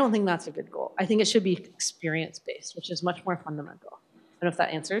I don't think that's a good goal. I think it should be experience-based, which is much more fundamental. I don't know if that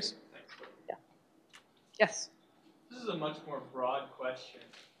answers. Yeah. Yes? This is a much more broad question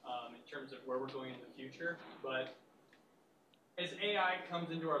in terms of where we're going in the future, but as AI comes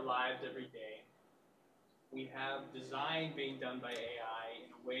into our lives every day, we have design being done by AI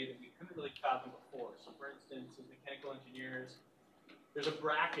in a way that we couldn't really fathom before. So for instance, as mechanical engineers, there's a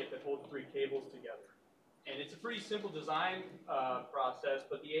bracket that holds 3 cables together. And it's a pretty simple design process,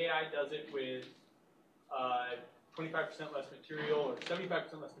 but the AI does it with 25% less material or 75%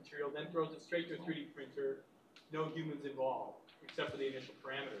 less material, then throws it straight to a 3D printer, no humans involved, except for the initial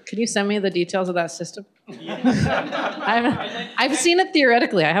parameters. Can you send me the details of that system? Yeah. I've seen it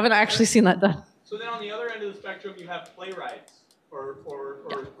theoretically. I haven't actually seen that done. So then on the other end of the spectrum, you have playwrights or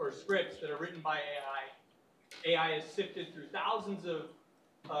scripts that are written by AI. AI has sifted through thousands of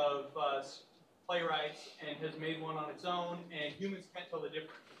playwrights and has made one on its own, and humans can't tell the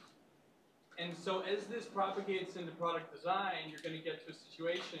difference. And so as this propagates into product design, you're going to get to a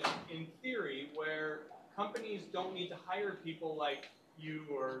situation, in theory, where companies don't need to hire people like you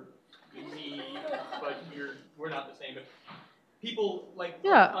or me, but we're not the same. But people like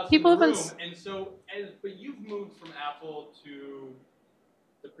us people in the have room. And so, but you've moved from Apple to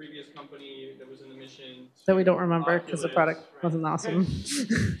the previous company that was in the mission. That we don't remember because the Oculus, product wasn't awesome.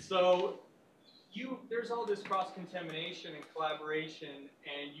 So there's all this cross-contamination and collaboration,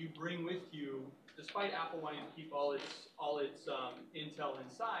 and you bring with you, despite Apple wanting to keep all its intel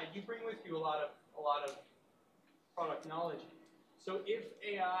inside, you bring with you a lot of product knowledge. So if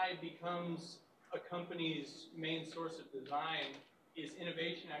AI becomes a company's main source of design, is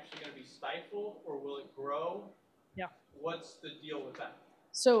innovation actually going to be stifled, or will it grow? Yeah. What's the deal with that?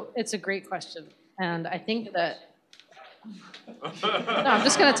 So it's a great question, and I think that. No, I'm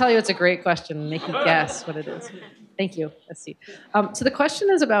just going to tell you it's a great question and make you guess what it is. Thank you. Let's see. So the question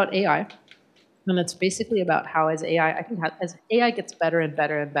is about AI, and it's basically about how as AI gets better and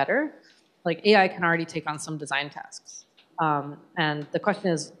better and better, like AI can already take on some design tasks. And the question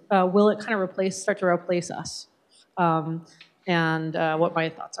is, will it kind of start to replace us? And what my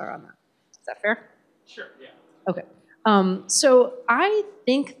thoughts are on that. Is that fair? Sure, yeah. Okay. So I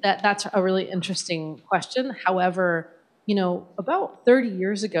think that that's a really interesting question. However, about 30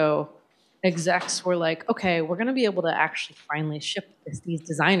 years ago, execs were like, okay, we're going to be able to actually finally ship these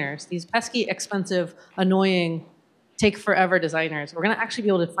designers, these pesky, expensive, annoying, take forever designers. We're going to actually be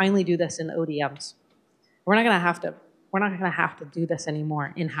able to finally do this in ODMs. We're not going to have to do this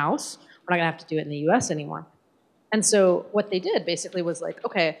anymore in-house. We're not going to have to do it in the US anymore. And so what they did basically was like,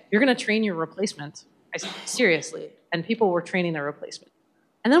 okay, you're going to train your replacement. Seriously. And people were training their replacement.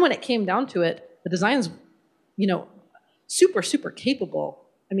 And then when it came down to it, the design's, super, super capable.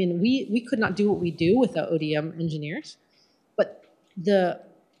 I mean, we could not do what we do without ODM engineers. But the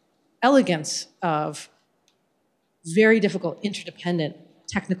elegance of very difficult, interdependent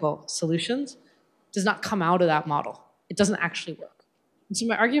technical solutions does not come out of that model. It doesn't actually work. And so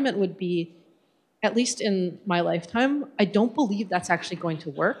my argument would be, at least in my lifetime, I don't believe that's actually going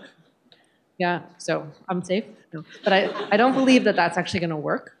to work. Yeah, so I'm safe. No. But I don't believe that that's actually going to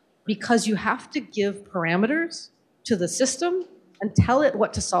work, because you have to give parameters to the system and tell it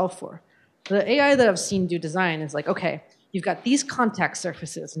what to solve for. The AI that I've seen do design is like, okay, you've got these contact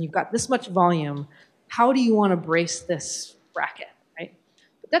surfaces and you've got this much volume. How do you want to brace this bracket, right?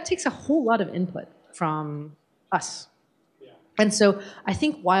 But that takes a whole lot of input from us. Yeah. And so I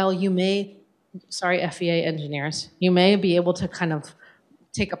think while you may, FEA engineers, you may be able to kind of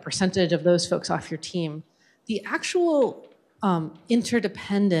take a percentage of those folks off your team, the actual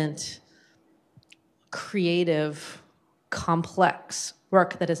interdependent, creative, complex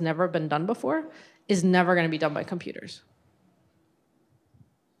work that has never been done before is never going to be done by computers.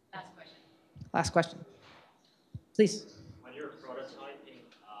 Last question. Please. When you're prototyping,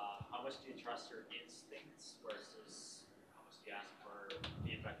 how much do you trust your instincts versus how much do you ask for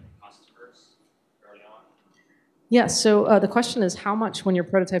feedback from customers early on? Yeah, so the question is, how much when you're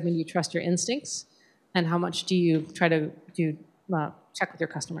prototyping do you trust your instincts, and how much do you try to check with your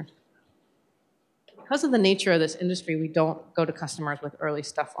customers? Because of the nature of this industry, we don't go to customers with early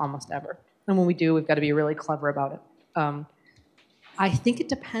stuff almost ever. And when we do, we've got to be really clever about it. I think it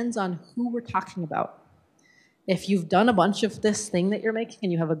depends on who we're talking about. If you've done a bunch of this thing that you're making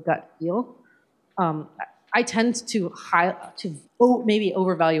and you have a gut feel, I tend to maybe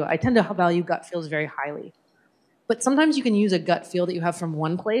overvalue it. I tend to value gut feels very highly. But sometimes you can use a gut feel that you have from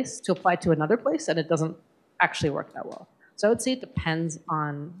one place to apply to another place, and it doesn't actually work that well. So I would say it depends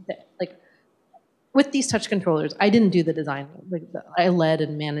on, with these touch controllers, I didn't do the design. I led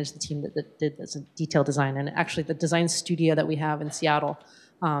and managed the team that did this detailed design. And actually, the design studio that we have in Seattle,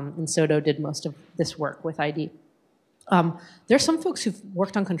 in Soto, did most of this work with ID. There's some folks who've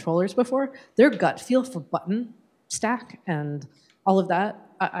worked on controllers before. Their gut feel for button stack and all of that,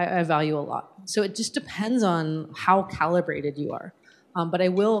 I value a lot. So it just depends on how calibrated you are. But I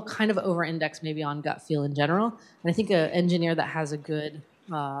will kind of over-index maybe on gut feel in general. And I think an engineer that has a good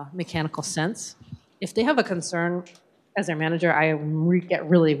mechanical sense, if they have a concern as their manager, I get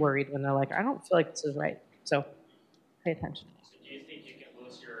really worried when they're like, I don't feel like this is right. So pay attention. So do you think you can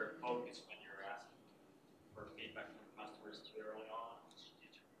lose your focus when you're asking for feedback from customers too early on? Do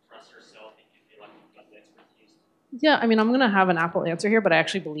you trust yourself and you feel like you've got the expertise Yeah, I mean, I'm going to have an Apple answer here, but I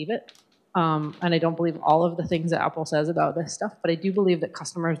actually believe it. And I don't believe all of the things that Apple says about this stuff, but I do believe that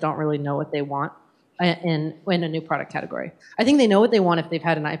customers don't really know what they want in a new product category. I think they know what they want if they've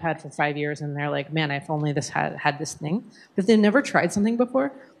had an iPad for 5 years and they're like, man, if only this had this thing. If they've never tried something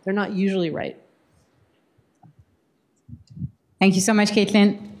before, they're not usually right. Thank you so much,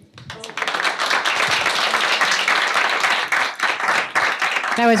 Caitlin.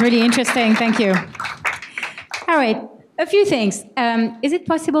 That was really interesting. Thank you. All right, a few things. Is it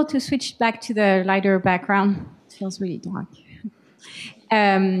possible to switch back to the lighter background? It feels really dark.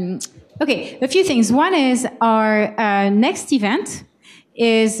 Okay, a few things. One is our next event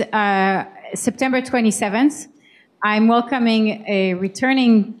is September 27th. I'm welcoming a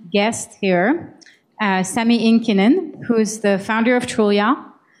returning guest here, Sami Inkinen, who's the founder of Trulia,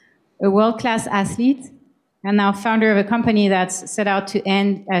 a world-class athlete, and now founder of a company that's set out to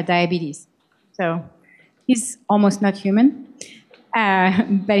end diabetes. So he's almost not human,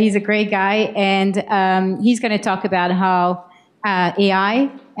 but he's a great guy, and he's going to talk about how AI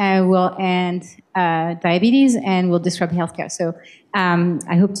will end diabetes and will disrupt healthcare. So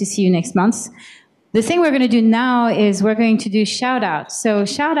I hope to see you next month. The thing we're going to do now is we're going to do shout-outs. So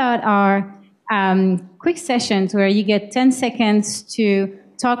shout-out are quick sessions where you get 10 seconds to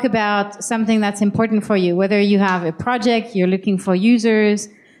talk about something that's important for you, whether you have a project, you're looking for users,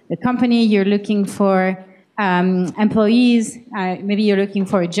 a company, you're looking for employees, maybe you're looking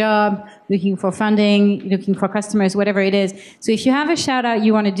for a job, looking for funding, looking for customers, whatever it is. So if you have a shout out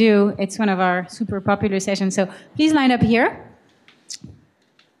you want to do, it's one of our super popular sessions. So please line up here.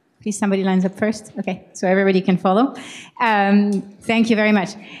 Please, somebody lines up first. Okay, so everybody can follow. Thank you very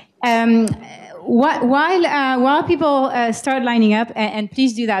much. While people start lining up, and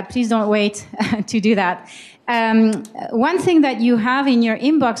please do that, please don't wait to do that. One thing that you have in your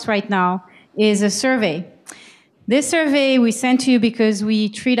inbox right now is a survey. This survey we sent to you because we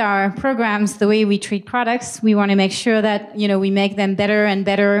treat our programs the way we treat products. We want to make sure that we make them better and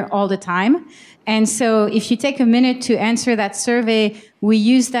better all the time. And so if you take a minute to answer that survey, we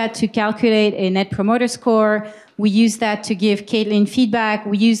use that to calculate a net promoter score. We use that to give Caitlin feedback.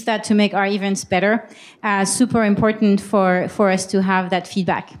 We use that to make our events better. Super important for us to have that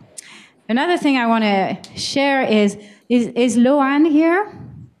feedback. Another thing I want to share is Loan here?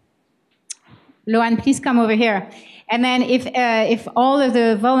 Loan, please come over here. And then if all of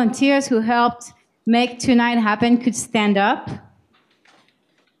the volunteers who helped make tonight happen could stand up.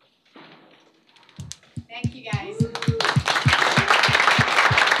 Thank you, guys.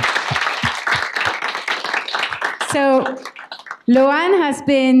 So Loan has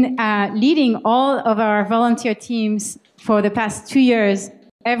been leading all of our volunteer teams for the past 2 years,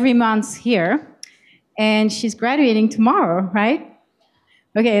 every month here. And she's graduating tomorrow, right?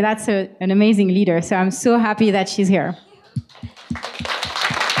 Okay, that's an amazing leader. So I'm so happy that she's here.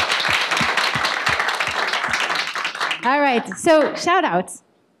 All right, so shout outs.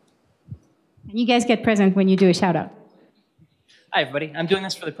 You guys get present when you do a shout out. Hi, everybody. I'm doing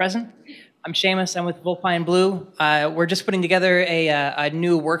this for the present. I'm Seamus. I'm with Vulpine Blue. We're just putting together a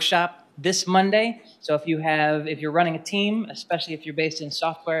new workshop this Monday. So if you're running a team, especially if you're based in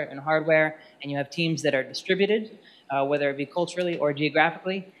software and hardware, and you have teams that are distributed, whether it be culturally or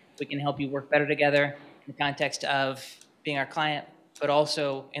geographically, we can help you work better together in the context of being our client, but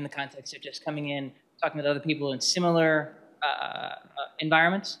also in the context of just coming in, talking with other people in similar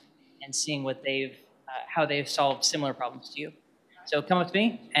environments, and seeing what how they've solved similar problems to you. So come up to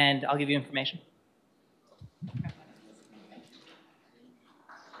me, and I'll give you information.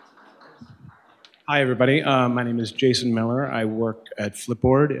 Hi, everybody. My name is Jason Miller. I work at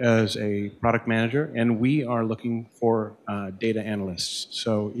Flipboard as a product manager, and we are looking for data analysts.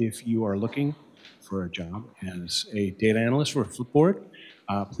 So if you are looking for a job as a data analyst for Flipboard,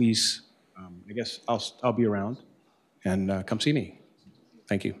 please, I guess I'll be around, and come see me.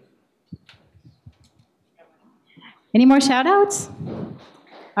 Thank you. Any more shout outs?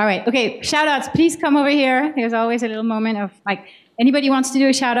 All right, okay, shout outs, please come over here. There's always a little moment of anybody wants to do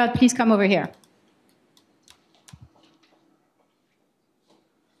a shout out, please come over here.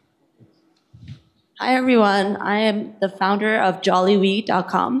 Hi, everyone. I am the founder of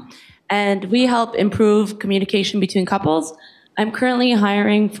JollyWe.com, and we help improve communication between couples. I'm currently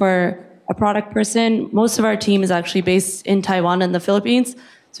hiring for a product person. Most of our team is actually based in Taiwan and the Philippines,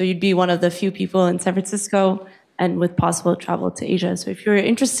 so you'd be one of the few people in San Francisco and with possible travel to Asia. So if you're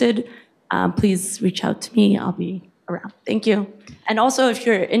interested, please reach out to me. I'll be around. Thank you. And also, if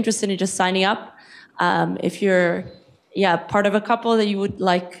you're interested in just signing up, if you're part of a couple that you would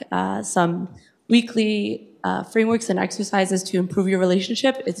like some weekly frameworks and exercises to improve your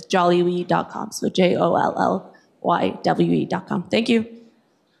relationship, it's JollyWe.com. So JOLLYWE.com. YWE.com. Thank you.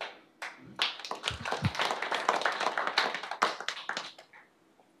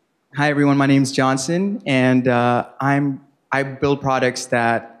 Hi everyone, my name is Johnson, and I build products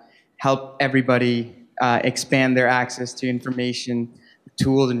that help everybody expand their access to information,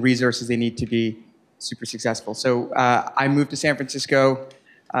 tools, and resources they need to be super successful. So I moved to San Francisco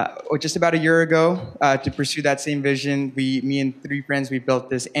just about a year ago to pursue that same vision. Me and 3 friends, we built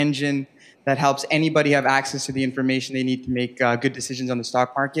this engine that helps anybody have access to the information they need to make good decisions on the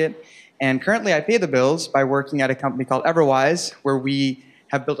stock market. And currently I pay the bills by working at a company called Everwise, where we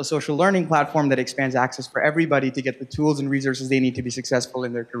have built a social learning platform that expands access for everybody to get the tools and resources they need to be successful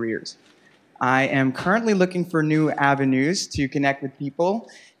in their careers. I am currently looking for new avenues to connect with people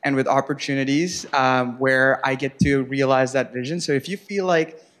and with opportunities where I get to realize that vision. So if you feel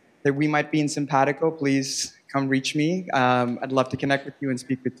like that we might be in simpatico, please come reach me. I'd love to connect with you and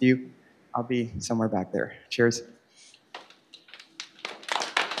speak with you. I'll be somewhere back there. Cheers.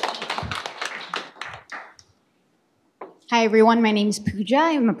 Hi everyone, my name is Pooja.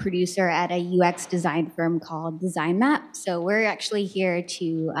 I'm a producer at a UX design firm called Design Map. So we're actually here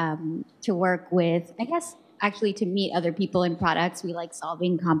to work with, I guess, actually to meet other people in products. We like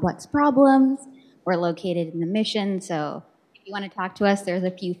solving complex problems. We're located in the Mission, so if you want to talk to us, there's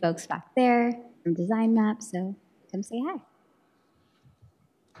a few folks back there from Design Map, so come say hi.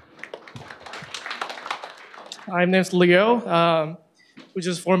 My name is Leo. We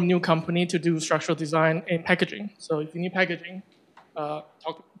just formed a new company to do structural design and packaging. So if you need packaging, talk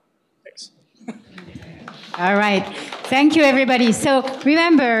to me. Thanks. All right. Thank you, everybody. So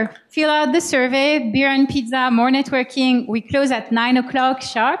remember, fill out the survey, beer and pizza, more networking. We close at 9 o'clock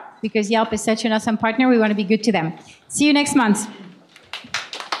sharp because Yelp is such an awesome partner. We want to be good to them. See you next month.